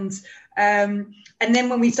 And then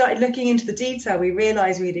when we started looking into the detail, we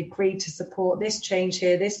realized we'd agreed to support this change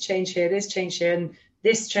here, this change here, this change here, and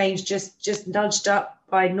this change just nudged up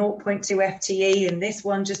by 0.2 FTE, and this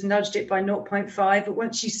one just nudged it by 0.5. But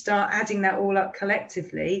once you start adding that all up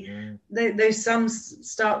collectively, those sums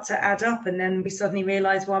start to add up, and then we suddenly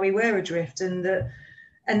realized why we were adrift, and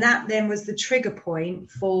that then was the trigger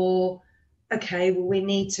point for, okay, well, we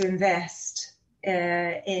need to invest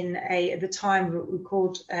at the time we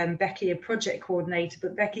called Becky a project coordinator,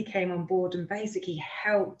 but Becky came on board and basically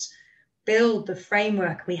helped build the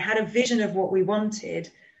framework. We had a vision of what we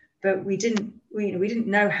wanted, but we didn't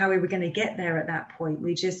know how we were going to get there at that point.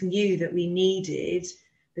 We just knew that we needed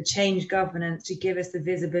the change governance to give us the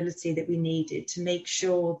visibility that we needed to make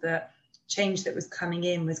sure that change that was coming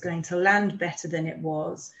in was going to land better than it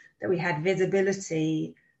was, that we had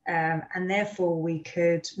visibility, and therefore we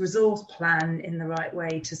could resource plan in the right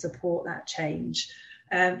way to support that change,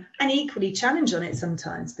 and equally challenge on it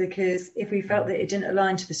sometimes, because if we felt that it didn't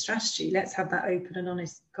align to the strategy, let's have that open and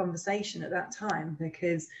honest conversation at that time,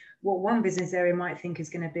 because what one business area might think is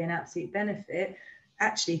going to be an absolute benefit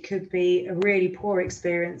actually could be a really poor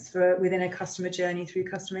experience within a customer journey through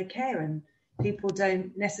customer care, and people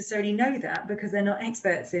don't necessarily know that because they're not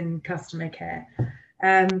experts in customer care.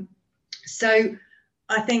 So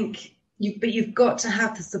I think you've got to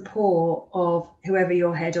have the support of whoever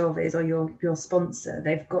your head of is, or your sponsor.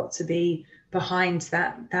 They've got to be behind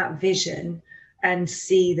that vision and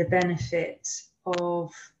see the benefit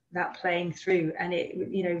of that playing through.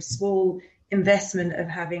 And small investment of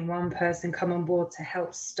having one person come on board to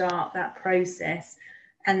help start that process,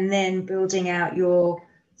 and then building out your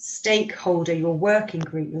stakeholder, your working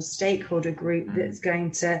group, your stakeholder group that's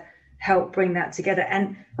going to help bring that together.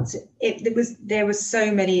 And there was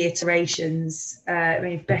so many iterations.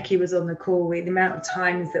 If Becky was on the call, the amount of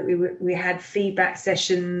times that we had feedback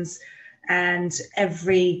sessions, and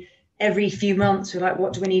every few months we're like,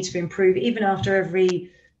 what do we need to improve? Even after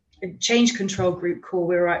every change control group call,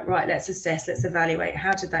 we're right, let's assess, let's evaluate.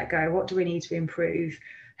 How did that go? What do we need to improve?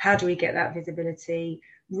 How do we get that visibility?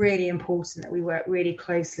 Really important that we work really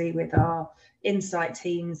closely with our insight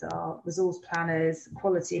teams, our resource planners,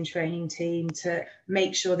 quality and training team, to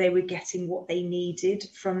make sure they were getting what they needed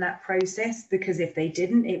from that process, because if they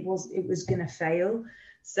didn't, it was going to fail.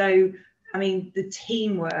 So the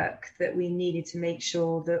teamwork that we needed to make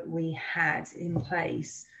sure that we had in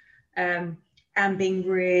place, and being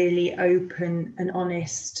really open and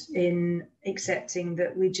honest in accepting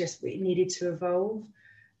that we needed to evolve.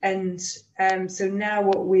 And so now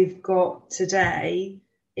what we've got today,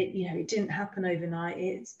 it didn't happen overnight.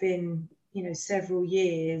 It's been, several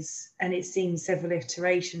years, and it's seen several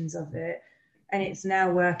iterations of it. And it's now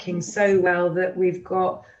working so well that we've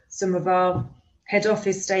got some of our head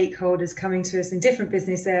office stakeholders coming to us in different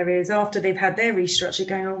business areas after they've had their restructure,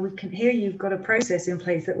 going, oh, we can hear you've got a process in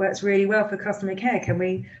place that works really well for customer care. Can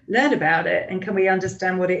we learn about it? And can we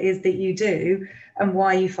understand what it is that you do and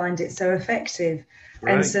why you find it so effective?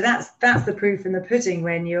 Right. And so that's the proof in the pudding,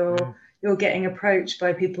 when you're getting approached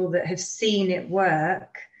by people that have seen it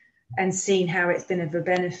work and seen how it's been of a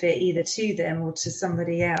benefit either to them or to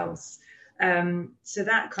somebody else. So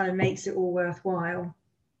that kind of makes it all worthwhile.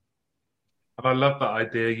 And I love that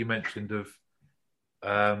idea you mentioned of,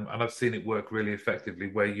 and I've seen it work really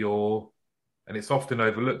effectively, where and it's often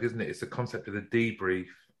overlooked, isn't it? It's the concept of the debrief.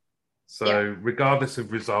 So regardless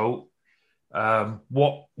of result,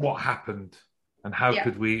 what happened? And how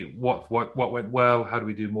could we, what went well? How do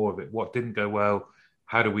we do more of it? What didn't go well?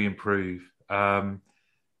 How do we improve? And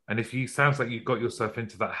sounds like you've got yourself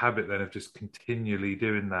into that habit then of just continually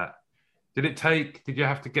doing that. Did you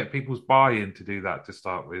have to get people's buy-in to do that to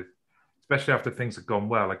start with? Especially after things have gone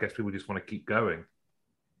well, I guess people just want to keep going.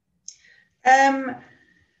 There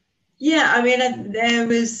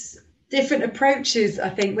was different approaches. I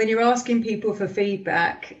think when you're asking people for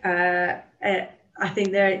feedback, I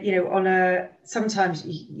think sometimes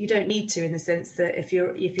you don't need to, in the sense that if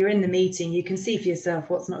you're in the meeting, you can see for yourself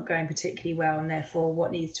what's not going particularly well, and therefore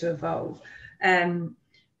what needs to evolve.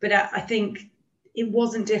 But I think it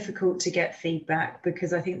wasn't difficult to get feedback,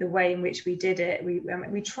 because I think the way in which we did it,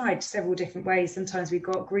 we tried several different ways. Sometimes we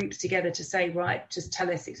got groups together to say, right, just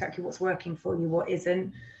tell us exactly what's working for you, what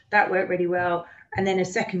isn't. That worked really well. And then a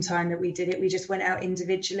second time that we did it, we just went out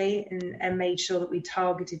individually and made sure that we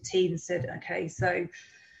targeted teams, said, okay, so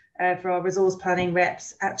for our resource planning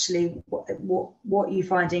reps, actually what are you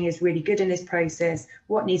finding is really good in this process?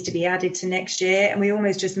 What needs to be added to next year? And we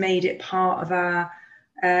almost just made it part of our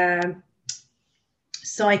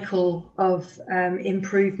cycle of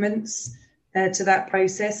improvements. to that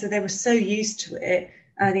process. So they were so used to it.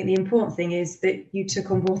 And I think the important thing is that you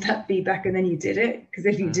took on board that feedback and then you did it. Because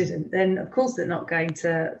if you didn't, then of course they're not going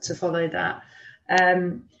to follow that.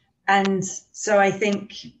 And so I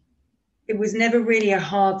think it was never really a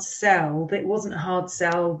hard sell, but it wasn't a hard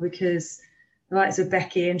sell because the likes of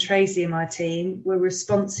Becky and Tracy in my team were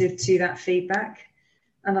responsive to that feedback.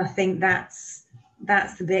 And I think that's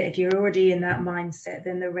the bit. If you're already in that mindset,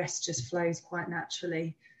 then the rest just flows quite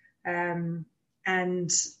naturally. And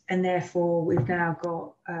therefore we've now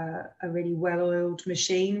got a really well-oiled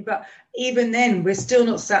machine. But even then, we're still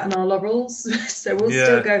not sat on our laurels. So we'll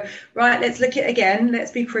still go, right, let's look at it again.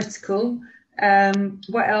 Let's be critical.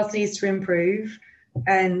 What else needs to improve?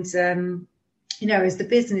 And, as the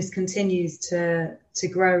business continues to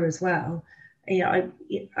grow as well,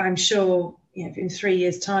 I'm sure, in 3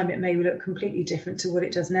 years' time, it may look completely different to what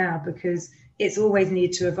it does now, because it's always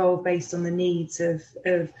needed to evolve based on the needs of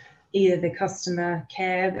either the customer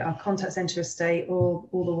care, our contact centre estate, or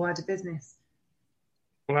the wider business.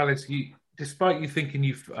 Well, Alice, despite you thinking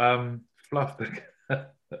you've fluffed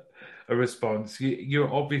a response,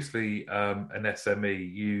 you're obviously an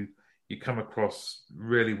SME. You come across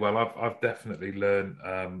really well. I've definitely learned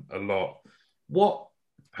a lot. What,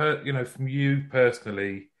 from you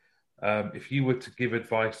personally, if you were to give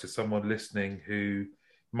advice to someone listening who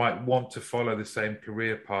might want to follow the same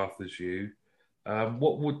career path as you,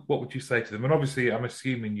 what would you say to them? And obviously, I'm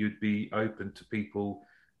assuming you'd be open to people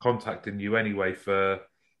contacting you anyway for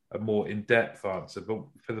a more in-depth answer. But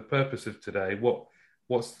for the purpose of today,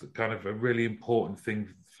 what's the kind of a really important thing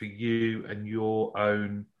for you and your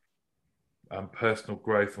own personal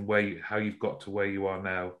growth and how you've got to where you are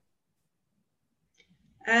now?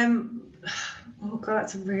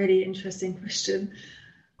 That's a really interesting question.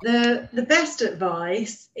 The best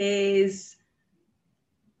advice is,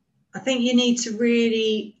 I think you need to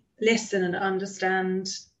really listen and understand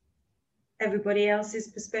everybody else's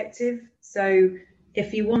perspective. So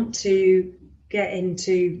if you want to get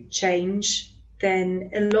into change,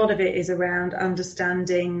 then a lot of it is around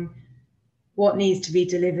understanding what needs to be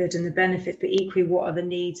delivered and the benefits, but equally what are the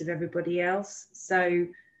needs of everybody else. So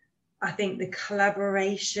I think the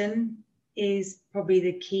collaboration is probably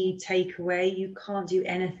the key takeaway. You can't do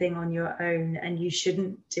anything on your own, and you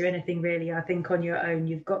shouldn't do anything really, I think, on your own.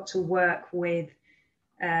 You've got to work with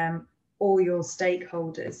all your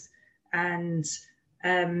stakeholders. And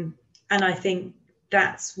I think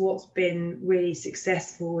that's what's been really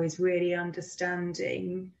successful, is really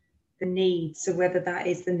understanding the needs. So whether that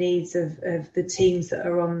is the needs of the teams that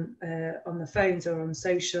are on the phones or on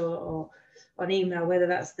social or on email, whether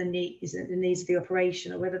that's the needs of the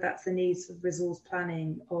operation, or whether that's the needs of resource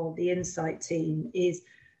planning or the insight team, is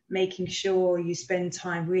making sure you spend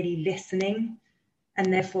time really listening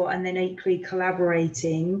and then equally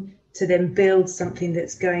collaborating to then build something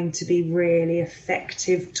that's going to be really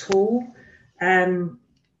effective tool.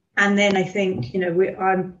 And then I think,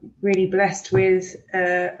 I'm really blessed with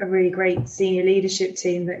a really great senior leadership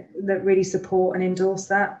team that really support and endorse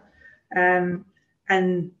that.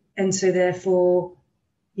 And so therefore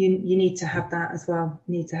you need to have that as well.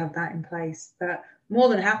 You need to have that in place. But more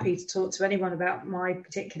than happy to talk to anyone about my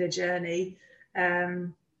particular journey.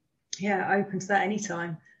 Open to that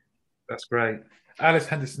anytime. That's great. Alice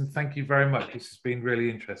Henderson, thank you very much. This has been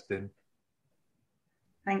really interesting.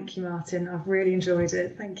 Thank you, Martin. I've really enjoyed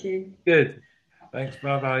it. Thank you. Good. Thanks.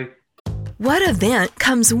 Bye-bye. What event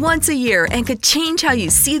comes once a year and could change how you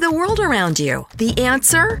see the world around you? The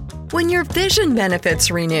answer? When your vision benefits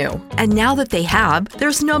renew. And now that they have,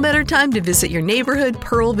 there's no better time to visit your neighborhood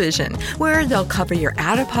Pearl Vision, where they'll cover your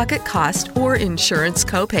out-of-pocket cost or insurance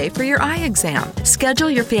copay for your eye exam. Schedule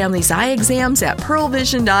your family's eye exams at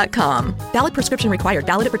pearlvision.com. Valid prescription required.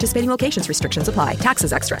 Valid at participating locations. Restrictions apply.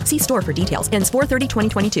 Taxes extra. See store for details. Ends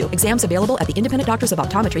 4/30/2022. Exams available at the Independent Doctors of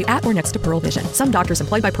Optometry at or next to Pearl Vision. Some doctors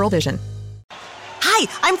employed by Pearl Vision. Hi,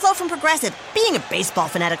 I'm Flo from Progressive. Being a baseball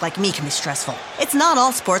fanatic like me can be stressful. It's not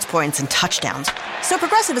all sports points and touchdowns. So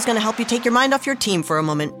Progressive is going to help you take your mind off your team for a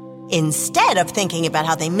moment. Instead of thinking about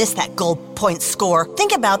how they missed that goal point score,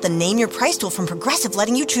 think about the Name Your Price tool from Progressive,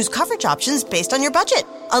 letting you choose coverage options based on your budget,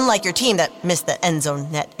 unlike your team that missed the end zone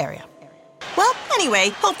net area. Well, anyway,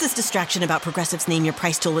 hope this distraction about Progressive's Name Your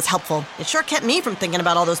Price tool was helpful. It sure kept me from thinking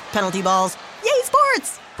about all those penalty balls. Yay,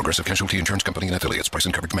 sports! Progressive Casualty Insurance Company and Affiliates. Price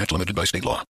and coverage match limited by state law.